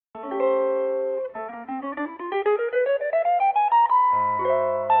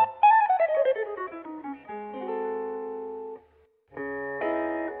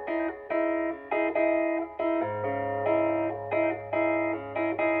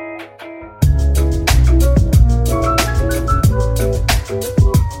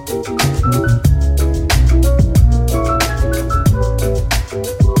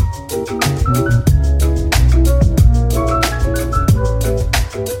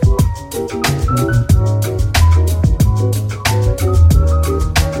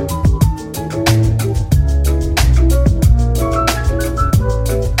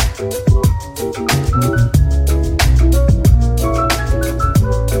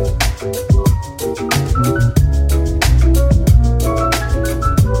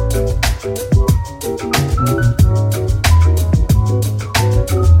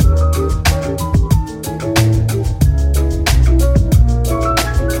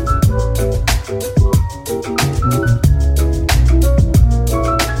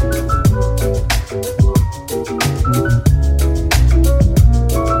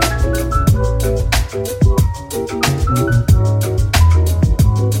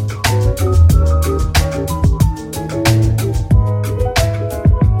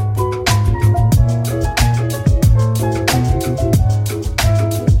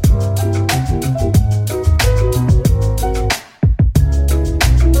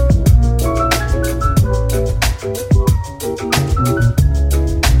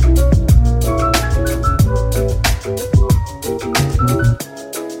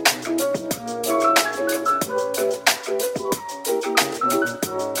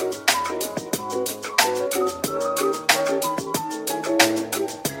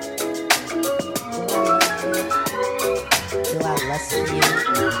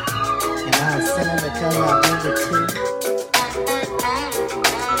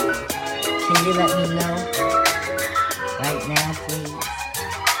Can you let me know right now, please?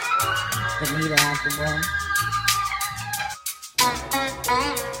 Bonita Applebum.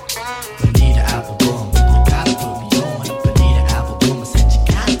 Bonita Applebum, you gotta put me on. Bonita Applebum, I said you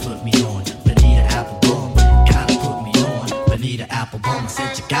gotta put me on. Bonita Applebum, gotta put me on. Bonita Applebum, I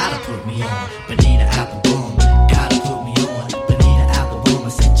said you gotta put me on. Bonita Applebum, gotta put me on. Bonita Applebum, I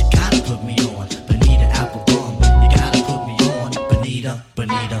said you gotta put me on. Bonita Applebum, you gotta put me on. Bonita,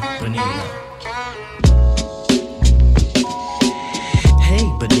 Bonita, Bonita. Hey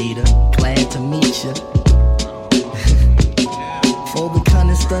Bonita, glad to meet ya. For the kind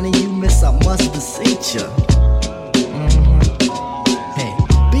of stunning you miss, I must beseech ya. Hey,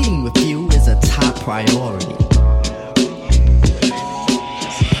 being with you is a top priority.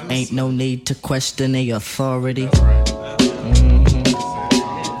 Ain't no need to question the authority.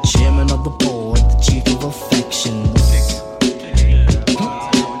 Chairman of the board, the chief of affections.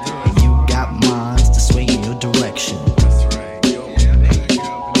 You got minds to sway in your direction.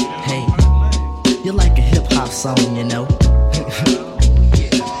 Hey, you're like a hip-hop song, you know.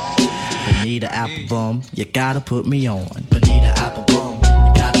 Bonita Applebum, you gotta put me on. Bonita Applebum,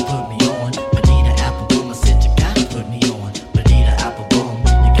 you gotta put me on. Bonita Applebum, I said you gotta put me on. Bonita Applebum,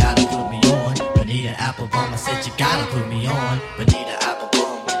 you gotta put me on. Bonita Applebum, I said you gotta put me on. Bonita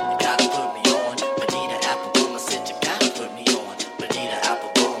Applebum, you gotta put me on. Bonita Applebum, I said you gotta put me on. Bonita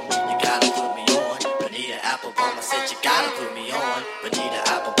Applebum, you gotta put me on. Bonita Applebum, I said you gotta put me on. Bonita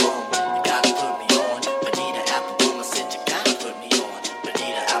Applebum, you gotta put me on. Bonita Applebum, I said you gotta put me on.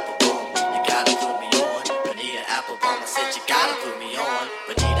 Bonita Applebum, you gotta put me on. Bonita Applebum, I said you gotta put me on.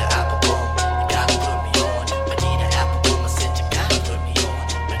 Bonita Applebum, you gotta put me on. Bonita Applebum, I said you gotta put me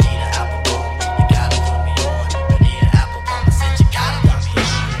on. Bonita Applebum, you gotta put me on. Bonita Applebum, I said you gotta put me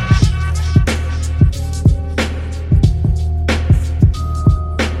on.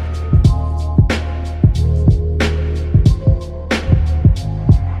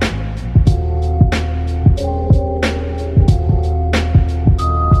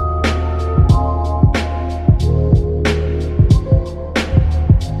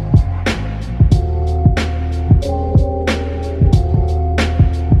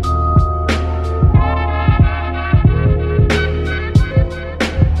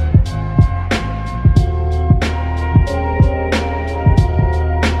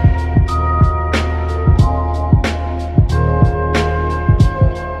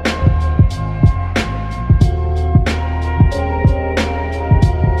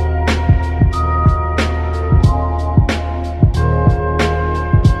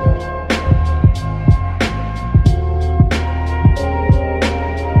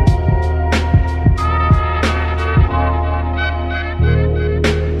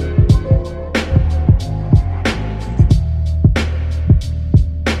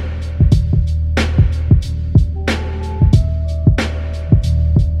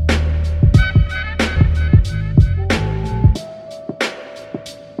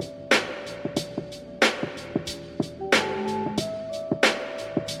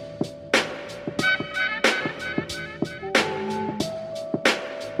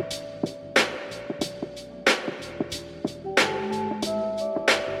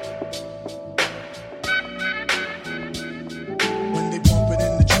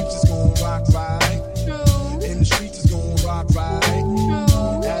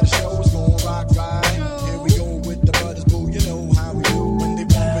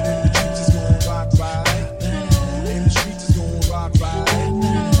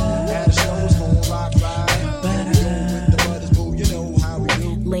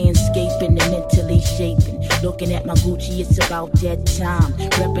 Looking at my Gucci, it's about dead time.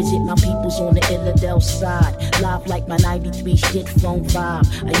 Represent my peoples on the Illidale side. Live like my 93 shit phone vibe.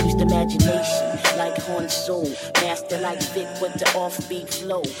 I used imagination like Han Solo. Master like Vic with the offbeat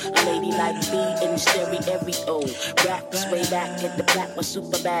flow. A lady like B in stereo. Raps way back at the plat was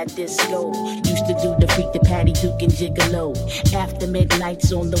super bad disco. Used to do the freak, the Patty Duke and Gigolo. After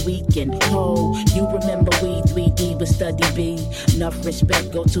midnights on the weekend. Oh, you remember we 3D with Study B. Enough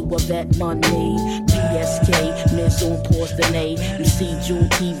respect go to a vet money. PSK, Miss on Porcelane. You see June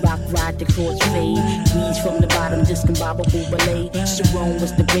T-Rock ride the crossfade. Weeds from the bottom, discombobable ballet. Sharon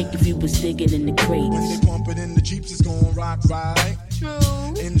was the break if you was digging in the crates. When they pump it in the Jeeps, it's gon' rock right. True.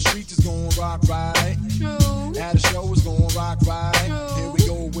 In the streets, it's gon' rock right. True. At a show, it's gon' rock right. True. Here we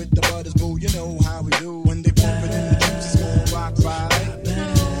go with the butters, boo, you know how we do. When they pump it in the Jeeps, it's gon' rock right.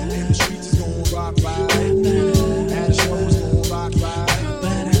 In the streets, it's gon' rock right. At a show, it's gon' rock right.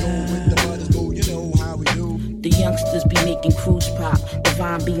 Here we go with the butters, boo, you know how we do. The youngsters be making cruise pop. The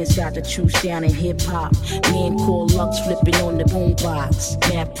rhyme be inside the true sound in hip hop. Man called Lux flipping on the boombox.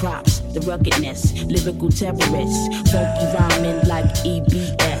 Mad props, the ruggedness, lyrical terrorists. Funky rhyming like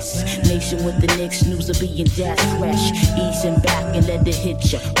EBS. Nation with the Knicks, news of being death fresh. Easing back and let it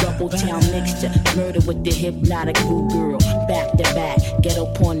hit ya. Rubble town mixture, murder with the hypnotic blue girl. Back to back, ghetto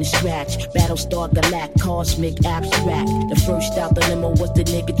porn and scratch. Battlestar Galact, cosmic abstract. The first out the limo was the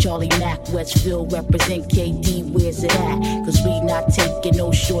nigga Charlie Mack. Westfield represent KD, where's it at? Cause we not taking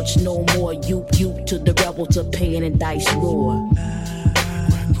no shorts no more. You to the rebel to paying and dice roar.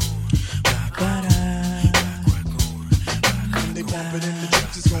 When they bump it in the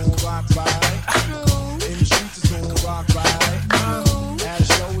streets, it's gon' rock right. In the streets, it's gon' rock right. At a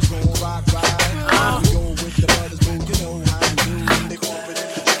show, it's gon' rock right. We go with the brothers, boo, you know how we do. When they bump it in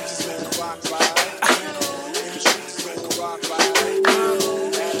the streets, it's gon' rock right. In the streets, it's gon' rock right.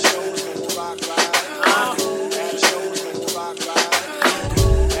 At a show, it's gon' rock right. At a show, it's gon' rock right.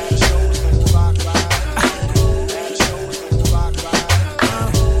 At a show, it's gon' rock right. At a show, it's gon' rock right. At a show, it's gon' rock right.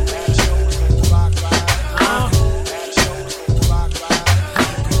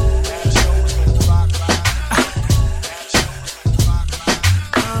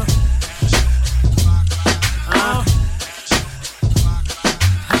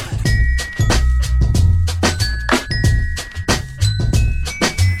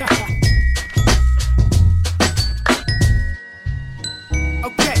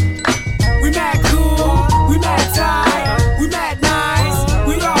 Okay, we mad cool, we mad tight, we mad nice,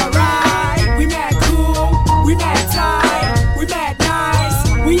 we alright. We mad cool, we mad tight, we mad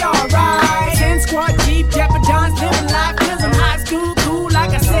nice, we alright. 10 squad deep, Dapper John's living life, cause I'm high school cool,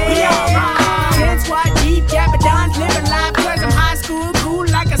 like I said. We alright. 10 squad deep, Dapper John's living life, cause I'm high school cool,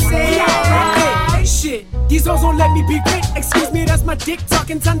 like I said. We alright. Hey, shit, these hoes won't let me be great. Excuse me, that's my dick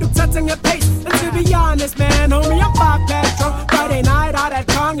talking, Tandu touching a pace. And to be honest, man, homie, I'm 5 past drunk. Friday night out at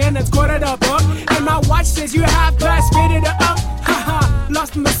Kong and it's quarter to book. And my watch says you half past rated to up. Haha,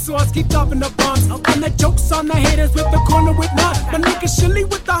 lost my sauce, keep dropping the bombs. And the jokes on the haters with the corner with none. My nigga Shilly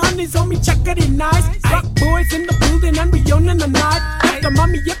with the honeys on me, check it nice. Rock boys in the building and we owning the night. Like the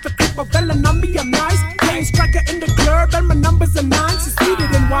mommy if the clip of Ellen on me, I'm nice. Playing striker in the club and my numbers are 9. She's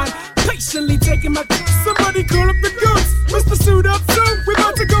seated in wine, patiently taking my somebody call up the goons. Mr. Suit Up soon. We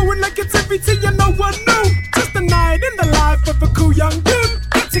about to go in like it's MBT and no one knew. Just a night in the life of a cool young dude.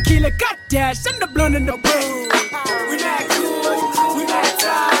 Got tequila, got dash, and the blunt in the room. We mad cool, we mad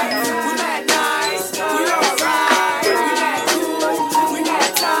tight, we mad nice, we alright. We mad cool, we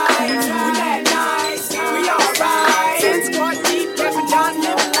mad tight, we mad nice, we alright. 10 squad deep, Dapper John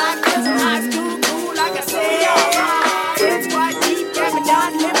living life, cause I'm high school cool, like I said. 10 squad deep,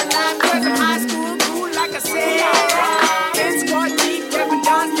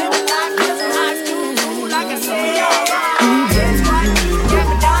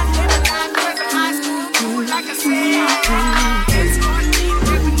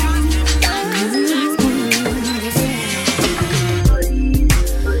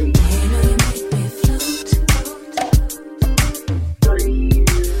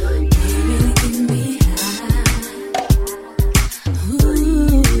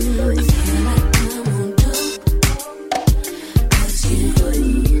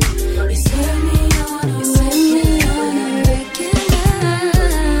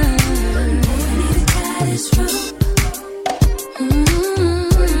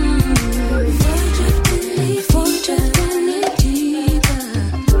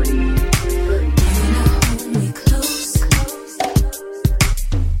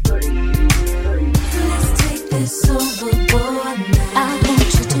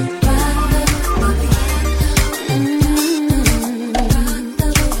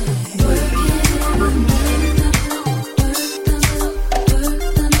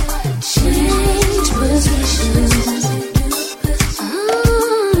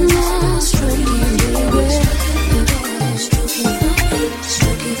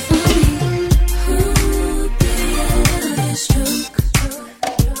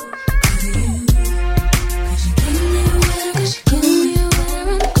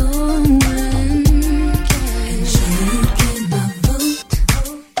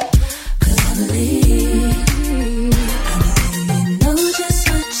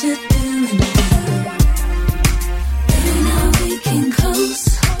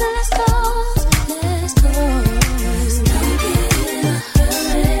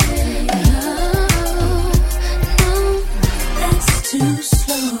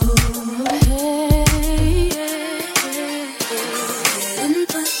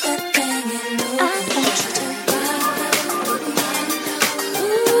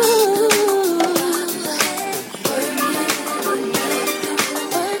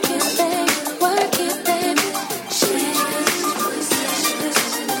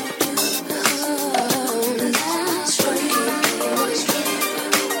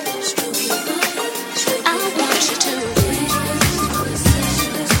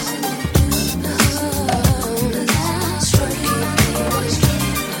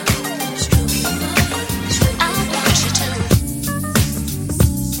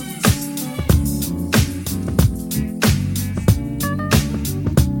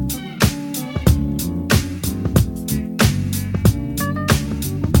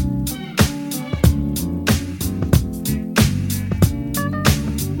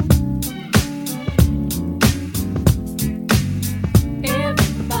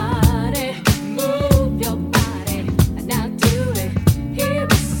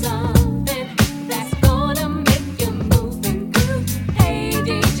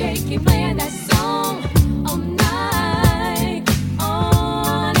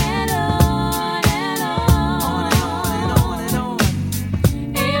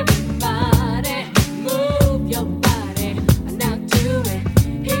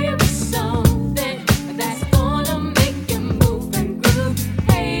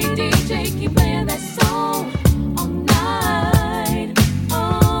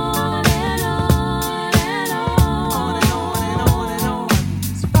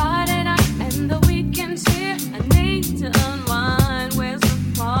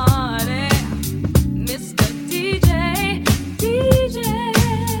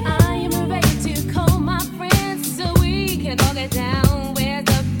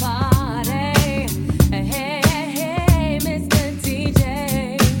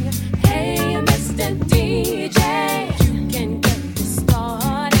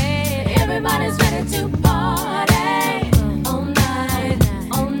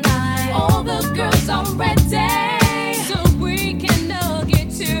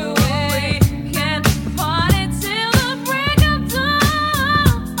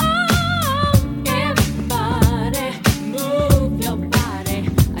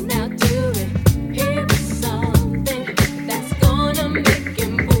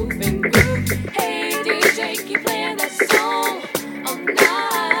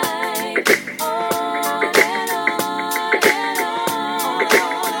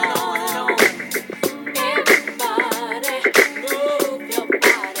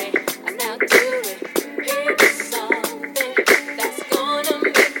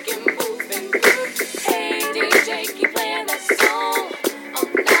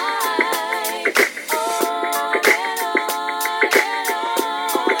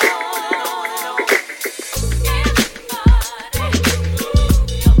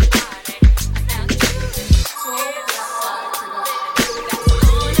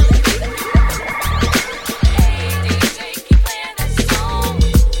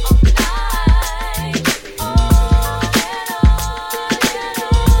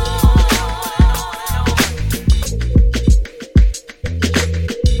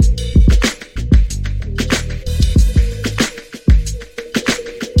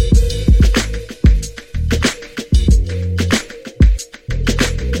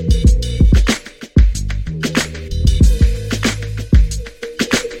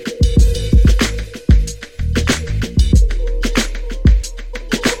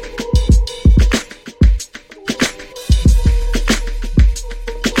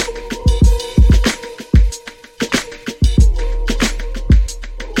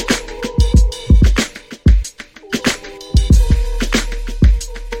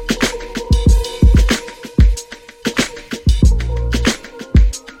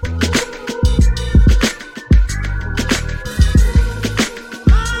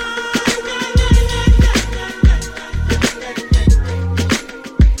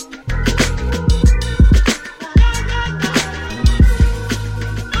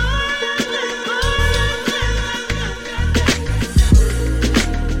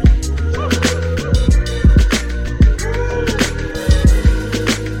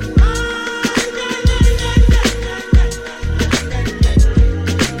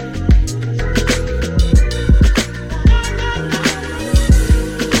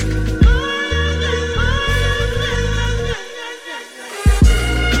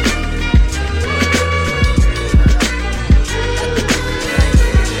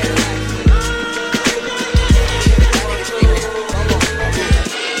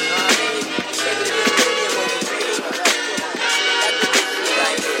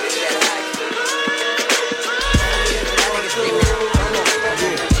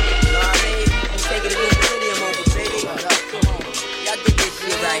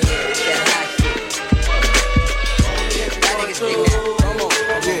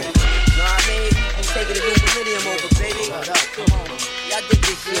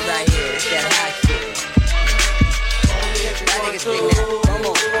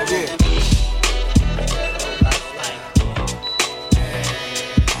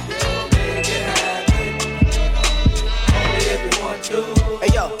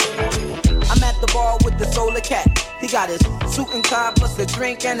 got his suit and tie plus a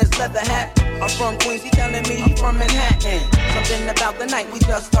drink and his leather hat. I'm from Queens, he telling me he from Manhattan. Something about the night we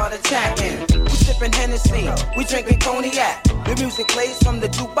just started chatting. We sipping Hennessy, we drinking cognac. The music plays from the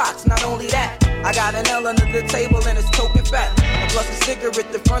jukebox, not only that, I got an L under the table and it's token fat. And plus a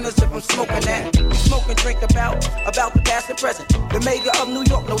cigarette, the front is if I'm smoking that. We smoke and drink about the past and present. The mayor of New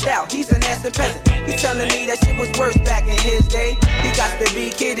York, no doubt, he's an ass and peasant. He's telling me that shit was worse back in his day. He got to be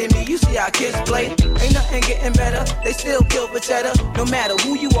kidding me, you see how kids play. Ain't nothing getting better, they still kill for cheddar. No matter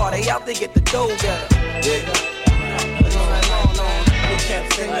who you are, they out to get the dough better. Yeah. We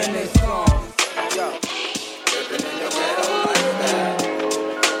kept singing this song. Yo. Living in the ghetto like that.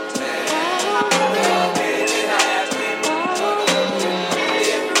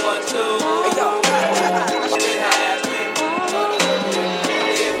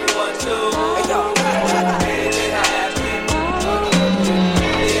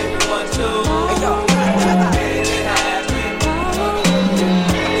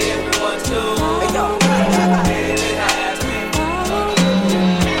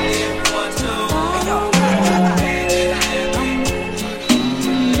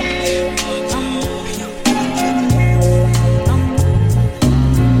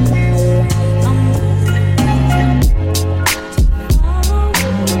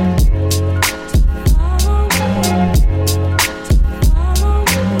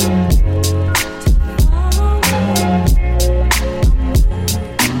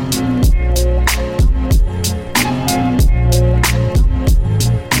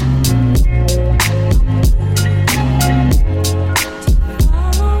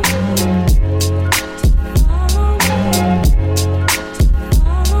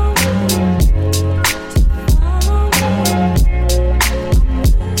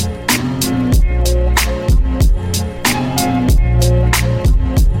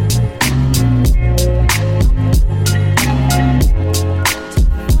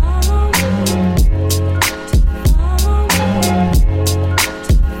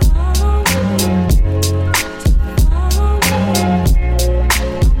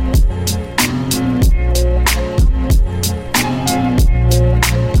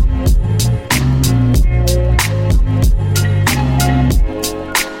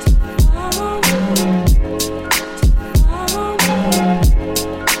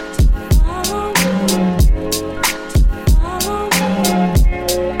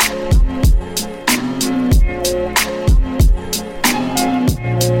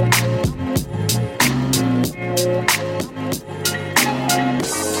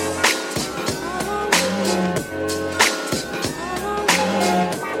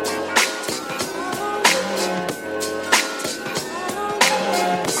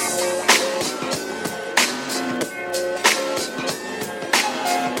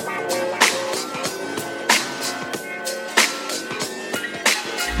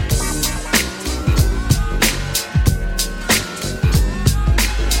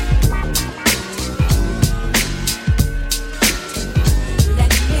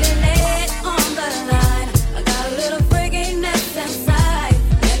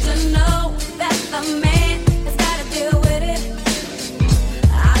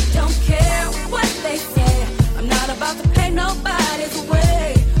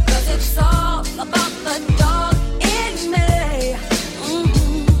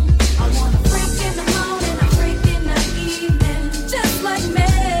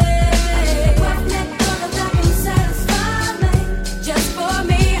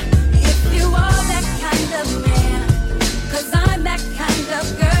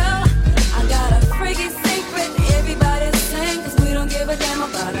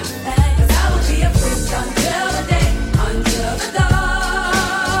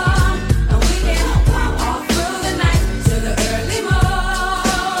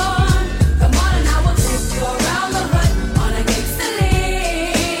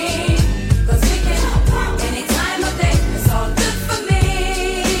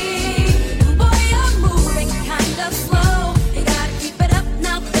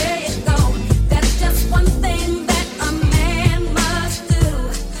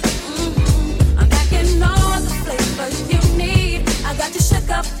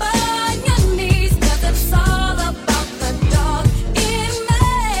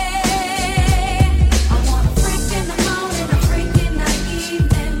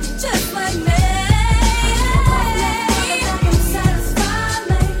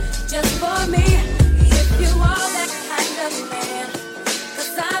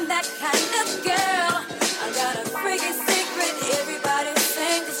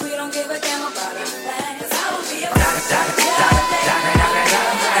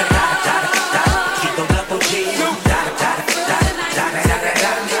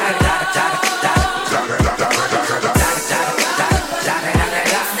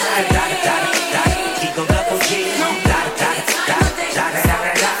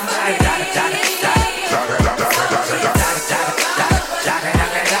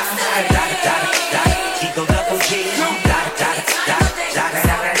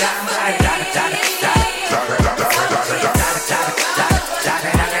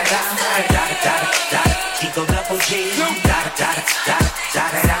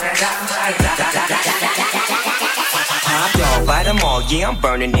 Yeah, I'm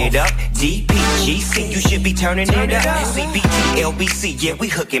burning it up. DPGC, you should be turning it up. CBT, LBC, yeah, we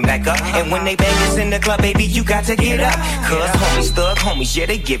hooking back up. And when they bang us in the club, baby, you got to get up. Cause homies, thug homies, yeah,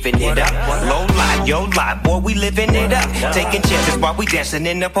 they giving it up. Low lie, yo lie, boy, we living it up. Taking chances while we dancing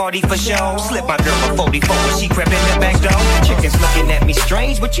in the party for show. Slip my girl a 44 when she crept in the back door. Chickens looking at me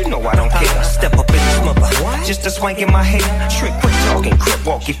strange, but you know I don't care. Step up in this mother, just a swank in my hair. Trick, quit talking, crip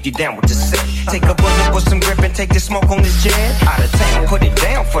walk if you down with the set. Take a bullet with some grip and take the smoke on this jet. Out of town, put it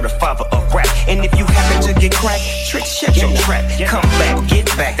down for the father of rap. And if you happen to get cracked, trick, shut your trap. Come back, get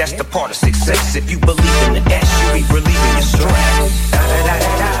back, that's the part of success. If you believe in the S, you be relieving your stress. Da da da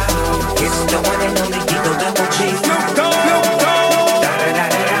da da, it's the one and only Eagle Double G. Snoop Dogg, Snoop Dogg. Da da da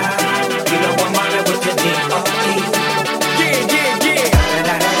da da, you know I'm on it with the D.O.E. Yeah, yeah, yeah. Da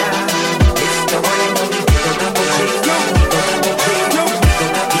da da da da, it's the one and only Eagle Double G. Eagle Double G,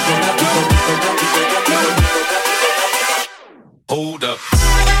 Hold up.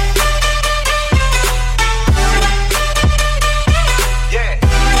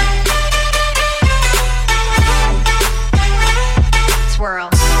 Swirl.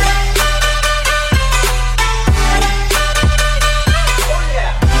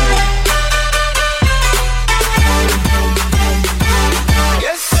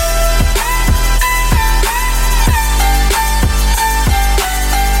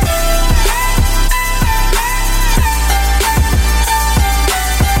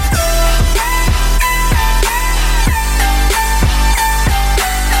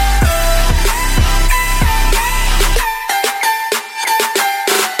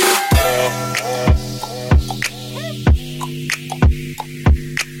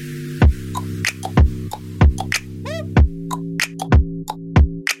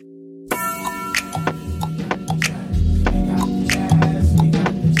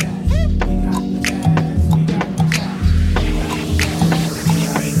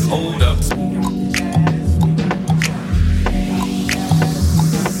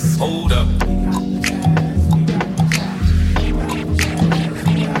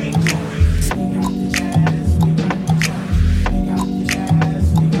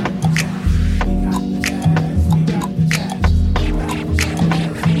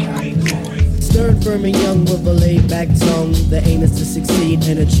 Firm and young with a laid-back tongue. The aim is to succeed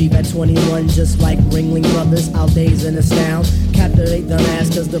and achieve at 21. Just like Ringling Brothers, our days in astound. Captivate the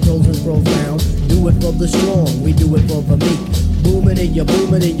mass cause the pros is profound. Do it for the strong, we do it for the meek. Booming in your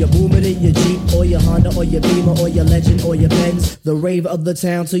booming in your booming in your Jeep or your Honda or your Beamer or your Legend or your Benz. The rave of the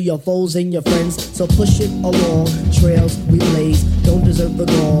town to your foes and your friends. So push it along, trails we blaze. Don't deserve the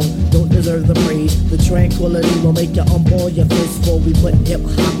gong, don't deserve the praise. The tranquility will make you unball your fists before we put hip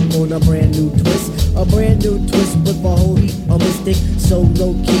hop on a brand new twist. A brand new twist with a whole heap of mystic. So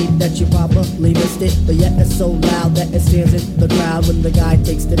low key that you probably missed it, but yet it's so loud that it stands in the crowd. When the guy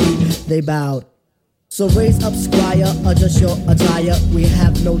takes the beat, they bowed. So raise up, squire, adjust your attire. We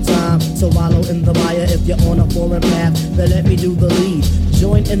have no time to wallow in the mire. If you're on a foreign path, then let me do the lead.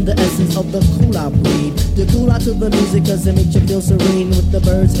 Join in the essence of the cool out breed. You cool out to the music cause it makes you feel serene. With the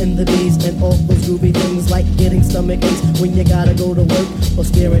birds and the bees and all those groovy things. Like getting stomach aches when you gotta go to work. Or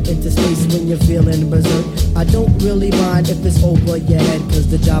staring into space when you're feeling berserk. I don't really mind if it's over your head, cause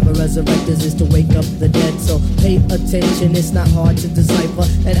the job of resurrectors is to wake up the dead. So pay attention, it's not hard to decipher.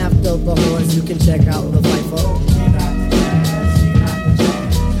 And after the horns you can check out the Viper.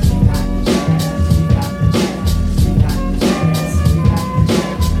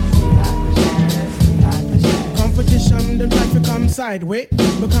 Competition, them try to come sideways,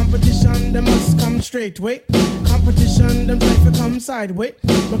 but competition, they must come straight way. competition, them try to come sideways.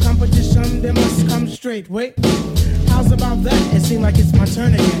 But competition, they must come straight. Wait, how's about that? It seems like it's my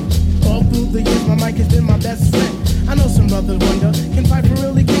turn again. All through the years, my mic has been my best friend. I know some brothers wonder, can Piper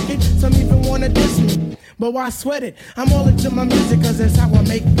really kick it? Some even wanna diss me, but why sweat it? I'm all into my music, cause that's how I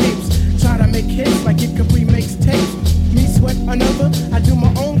make tapes. Try to make hits like Kid Capri makes tapes. Me sweat another, I do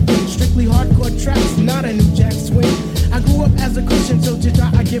my own thing. Strictly hardcore tracks, not a new jack swing. I grew up as a Christian, so to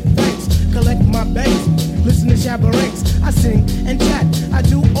die I give thanks. Collect my banks, listen to Shabba Ranks. I sing and chat, I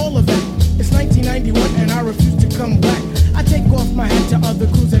do all of that. It's 1991 and I refuse to come back. I take off my hat to other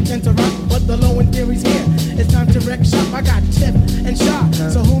crews that tend to rock, but the low end theory's here. It's time to wreck shop. I got tip and shot,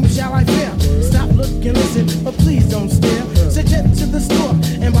 so whom shall I fear? Stop, look, and listen, but please don't stare. Suggest to the store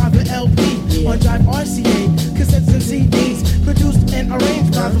and buy the LP on Drive RCA, cassettes and CDs, produced and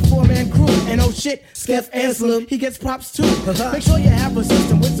arranged by the four-man crew. And oh shit, Skeff and Slim, he gets props too. Make sure you have a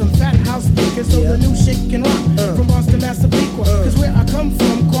system with some fat house speakers so the new shit can rock. From Boston, Massapequa, cause where I come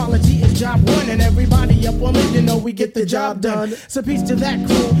from, quality is job one, and everybody up on it, you know we get the job done. So peace to that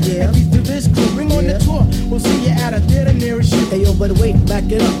crew, and peace to this crew. Bring on the tour, we'll see you at a theater nearest you. Hey yo, but wait, back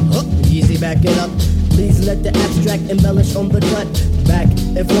it up, easy, back it up. Please let the abstract embellish on the cut. Back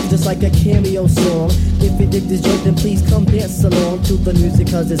and forth just like a cameo song. If you dig this joint, then please come dance along to the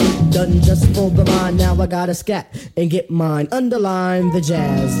music, cause it's done just for the line. Now I gotta scat and get mine. Underline the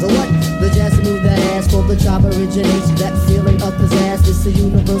jazz. The what? The jazz to move that ass for the job originates. That feeling of pizzazz. It's a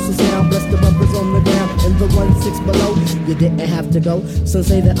universal sound. Bless the bumpers on the ground and the 1-6 below. You didn't have to go. Some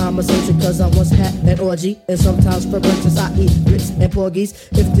say that I'm eccentric cause I once had an orgy. And sometimes for breakfast I eat grits and porgies.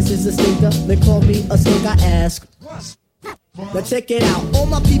 If this is a stinker, then call me a skink, I ask. Now check it out, all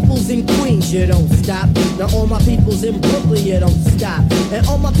my peoples in Queens, you don't stop. Now all my peoples in Brooklyn, you don't stop. And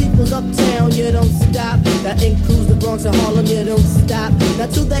all my peoples uptown, you don't stop. That includes the Bronx and Harlem, you don't stop. Now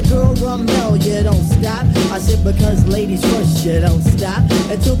to that girl Ramel, you don't stop. I said because ladies first, you don't stop.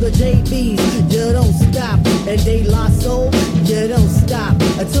 And to the JBs, you don't stop. And De La Soul, you don't stop.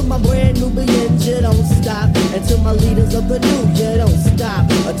 And to my brand Nubians, you don't stop. And to my leaders of the new, you don't stop.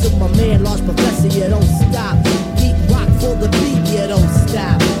 And to my man Large Professor, you don't stop. Rock for the beat, you don't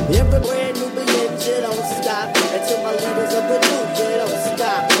stop.